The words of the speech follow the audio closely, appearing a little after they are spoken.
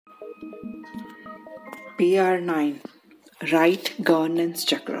PR9 Right Governance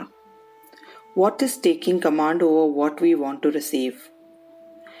Chakra. What is taking command over what we want to receive?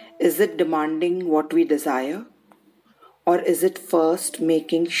 Is it demanding what we desire? Or is it first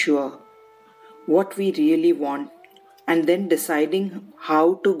making sure what we really want and then deciding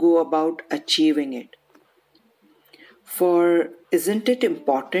how to go about achieving it? For isn't it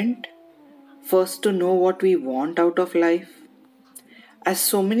important first to know what we want out of life? As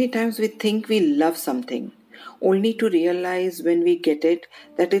so many times we think we love something, only to realize when we get it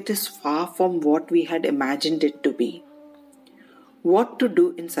that it is far from what we had imagined it to be. What to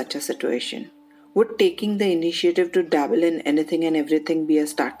do in such a situation? Would taking the initiative to dabble in anything and everything be a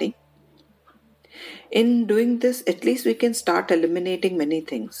starting? In doing this, at least we can start eliminating many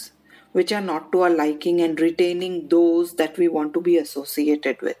things which are not to our liking and retaining those that we want to be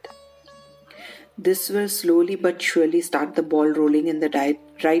associated with. This will slowly but surely start the ball rolling in the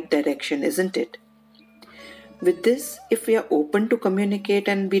right direction, isn't it? With this, if we are open to communicate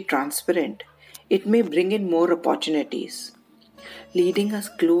and be transparent, it may bring in more opportunities, leading us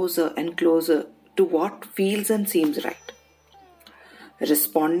closer and closer to what feels and seems right.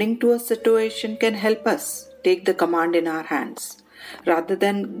 Responding to a situation can help us take the command in our hands rather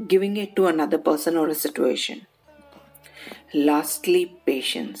than giving it to another person or a situation. Lastly,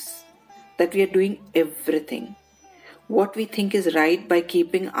 patience. That we are doing everything what we think is right by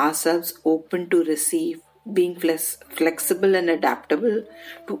keeping ourselves open to receive, being flexible and adaptable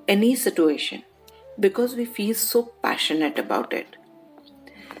to any situation because we feel so passionate about it.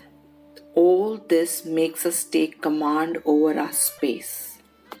 All this makes us take command over our space,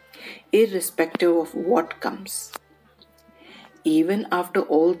 irrespective of what comes. Even after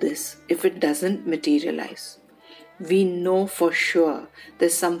all this, if it doesn't materialize, we know for sure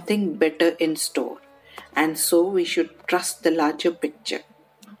there's something better in store, and so we should trust the larger picture,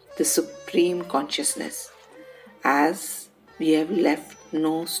 the supreme consciousness, as we have left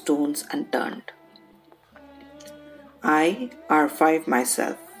no stones unturned. I, R5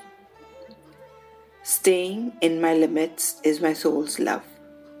 myself. Staying in my limits is my soul's love.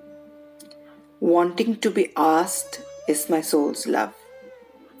 Wanting to be asked is my soul's love.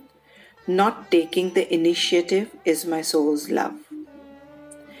 Not taking the initiative is my soul's love.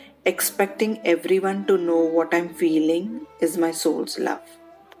 Expecting everyone to know what I'm feeling is my soul's love.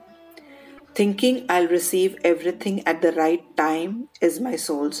 Thinking I'll receive everything at the right time is my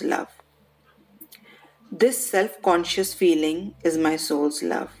soul's love. This self-conscious feeling is my soul's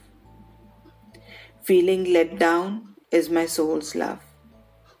love. Feeling let down is my soul's love.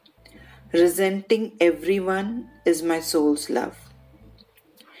 Resenting everyone is my soul's love.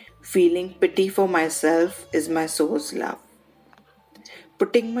 Feeling pity for myself is my soul's love.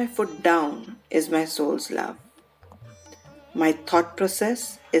 Putting my foot down is my soul's love. My thought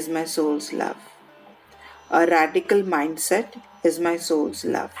process is my soul's love. A radical mindset is my soul's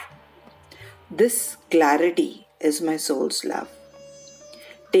love. This clarity is my soul's love.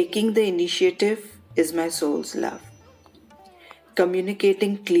 Taking the initiative is my soul's love.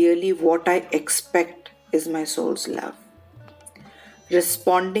 Communicating clearly what I expect is my soul's love.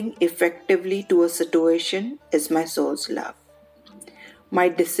 Responding effectively to a situation is my soul's love. My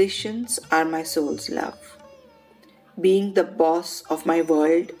decisions are my soul's love. Being the boss of my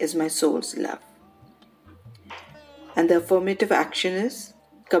world is my soul's love. And the affirmative action is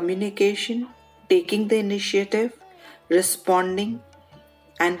communication, taking the initiative, responding,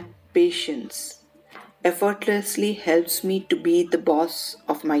 and patience effortlessly helps me to be the boss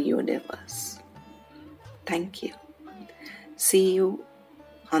of my universe. Thank you. See you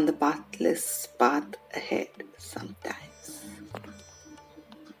on the pathless path ahead sometime.